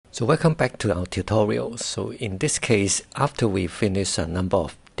So welcome back to our tutorial. So in this case, after we finish a number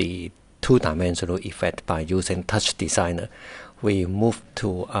of the two-dimensional effects by using TouchDesigner, we move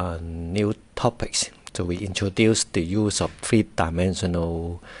to a new topics. So we introduce the use of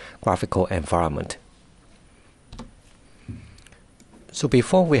three-dimensional graphical environment. So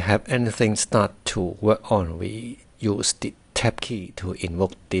before we have anything start to work on, we use the tab key to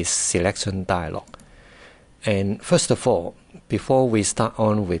invoke this selection dialog. And first of all, before we start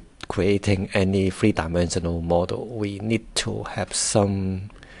on with creating any three-dimensional model, we need to have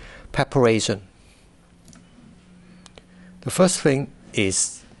some preparation. The first thing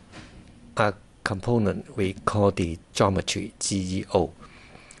is a component we call the geometry, GEO.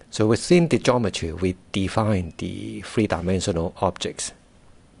 So within the geometry, we define the three-dimensional objects.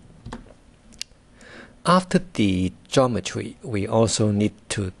 After the geometry, we also need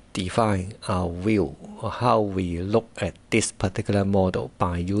to define our view, or how we look at this particular model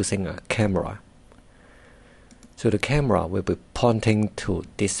by using a camera. So the camera will be pointing to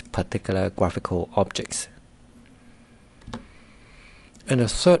this particular graphical objects. And the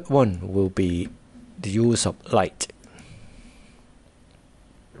third one will be the use of light.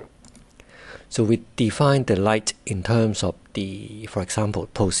 So we define the light in terms of the, for example,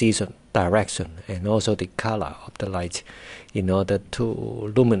 position, direction, and also the color of the light in order to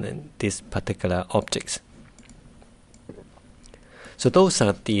illuminate this particular objects. So those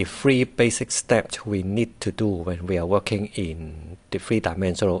are the three basic steps we need to do when we are working in the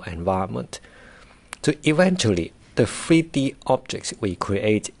three-dimensional environment. So eventually, the 3D objects we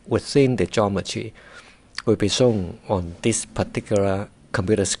create within the geometry will be shown on this particular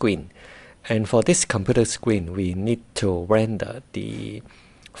computer screen. And for this computer screen, we need to render the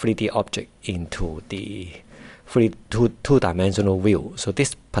 3D object into the two-dimensional view. So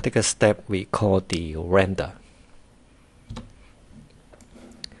this particular step we call the render.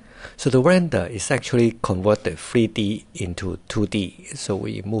 So the render is actually converted 3D into 2D. So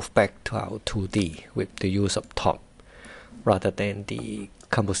we move back to our 2D with the use of top rather than the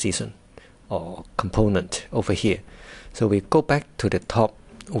composition or component over here. So we go back to the top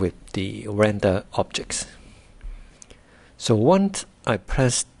with the render objects. So once I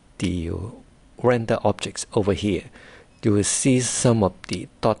press the render objects over here, you will see some of the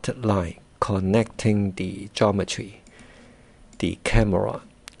dotted line connecting the geometry, the camera,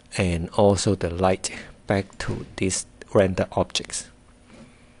 and also the light back to these render objects.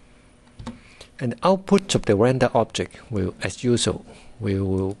 And the output of the render object will, as usual, we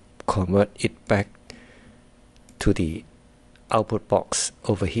will convert it back to the output box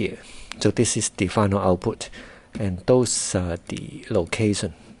over here. So this is the final output, and those are the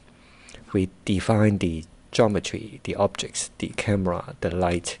location. We define the geometry, the objects, the camera, the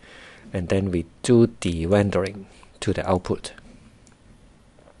light, and then we do the rendering to the output.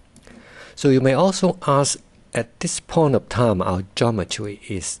 So you may also ask, at this point of time, our geometry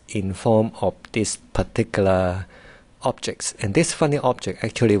is in form of this particular objects, and this funny object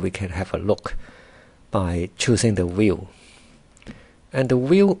actually we can have a look by choosing the view. And the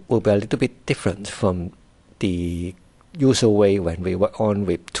view will be a little bit different from the usual way when we work on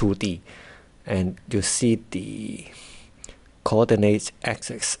with 2D. And you see the coordinate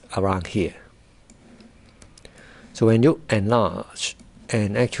axis around here. So when you enlarge,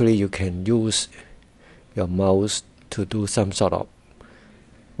 and actually you can use your mouse to do some sort of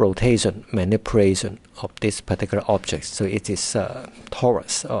rotation, manipulation of this particular object. So it is a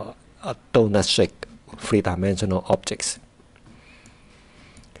torus or a donut shape three-dimensional objects.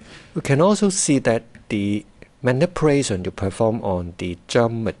 You can also see that the manipulation you perform on the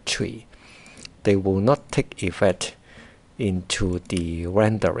geometry, they will not take effect into the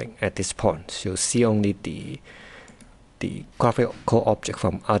rendering at this point. So you see only the graphical object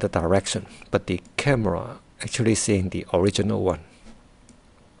from other direction, but the camera actually seeing the original one.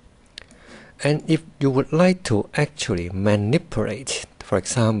 And if you would like to actually manipulate, for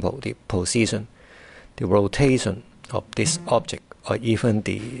example, the position, the rotation of this object, or even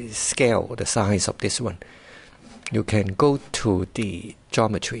the scale, the size of this one, you can go to the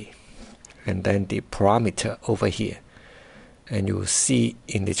geometry and then the parameter over here, and you see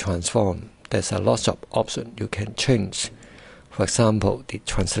in the transform there's a lot of options you can change. For example, the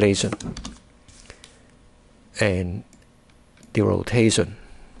translation and the rotation.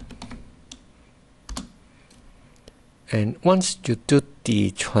 And once you do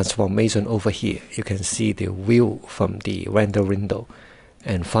the transformation over here, you can see the view from the render window.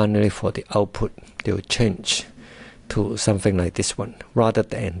 And finally, for the output, they will change to something like this one, rather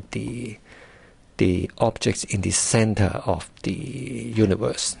than the objects in the center of the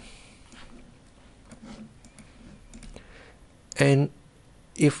universe. And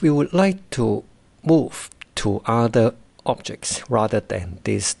if we would like to move to other objects rather than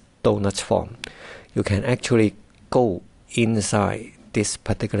this donut form, you can actually go inside this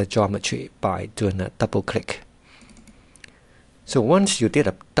particular geometry by doing a double click. So once you did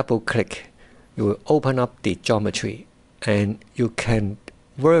a double click, you will open up the geometry and you can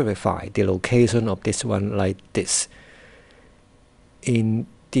verify the location of this one like this. In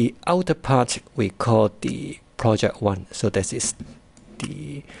the outer part we call the project 1, so this is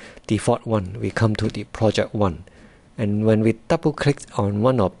the default one. We come to the project 1, and when we double click on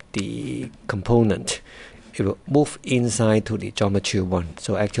one of the component, it will move inside to the geometry 1.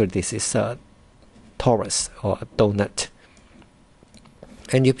 So actually this is a torus or a donut.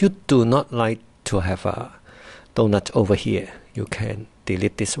 And if you do not like to have a donut over here, you can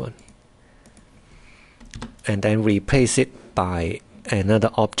delete this one and then replace it by another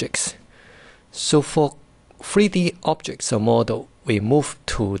object. So for 3D objects or model, we move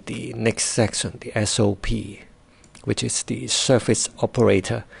to the next section, the SOP, which is the surface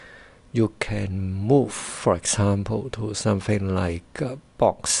operator. You can move, for example, to something like a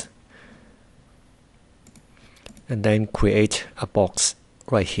box and then create a box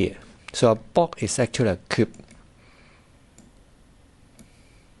right here. So a box is actually a cube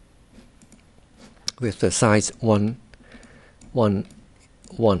with the size 1, 1,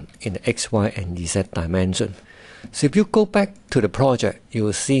 1 in the X, Y, and Z dimension. So if you go back to the project, you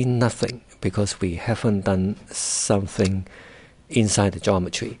will see nothing because we haven't done something inside the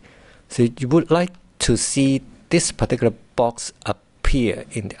geometry. So you would like to see this particular box appear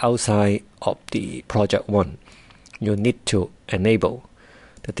in the outside of the project 1. You need to enable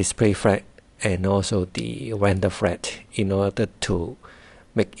the display flag and also the render flag in order to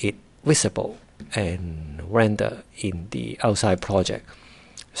make it visible and render in the outside project.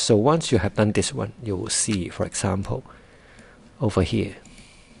 So once you have done this one, you will see, for example, over here,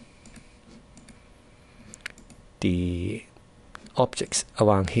 the objects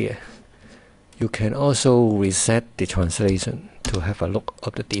around here. You can also reset the translation to have a look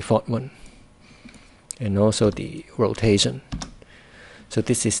of the default one and also the rotation. So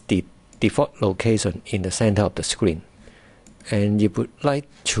this is the default location in the center of the screen, and you would like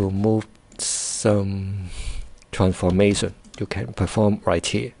to move some transformation, you can perform right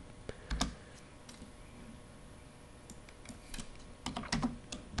here.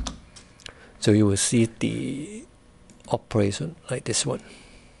 So you will see the operation like this one.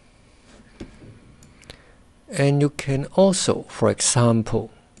 And you can also, for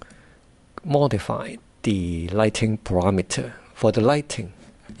example, modify the lighting parameter. For the lighting,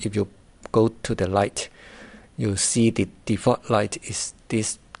 if you go to the light, you see the default light is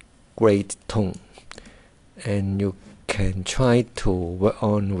this gray tone, and you can try to work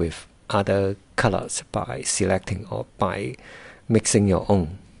on with other colors by selecting or by mixing your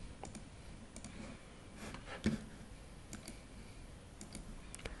own.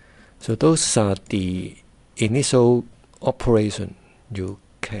 So those are the initial operation you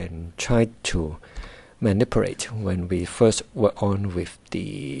can try to manipulate when we first work on with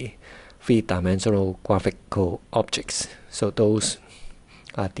the three-dimensional graphical objects. So those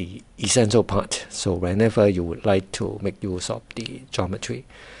are the essential part. So whenever you would like to make use of the geometry.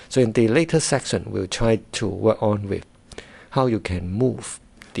 So in the later section, we'll try to work on with how you can move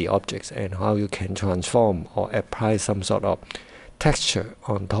the objects and how you can transform or apply some sort of texture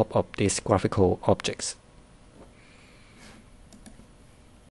on top of these graphical objects.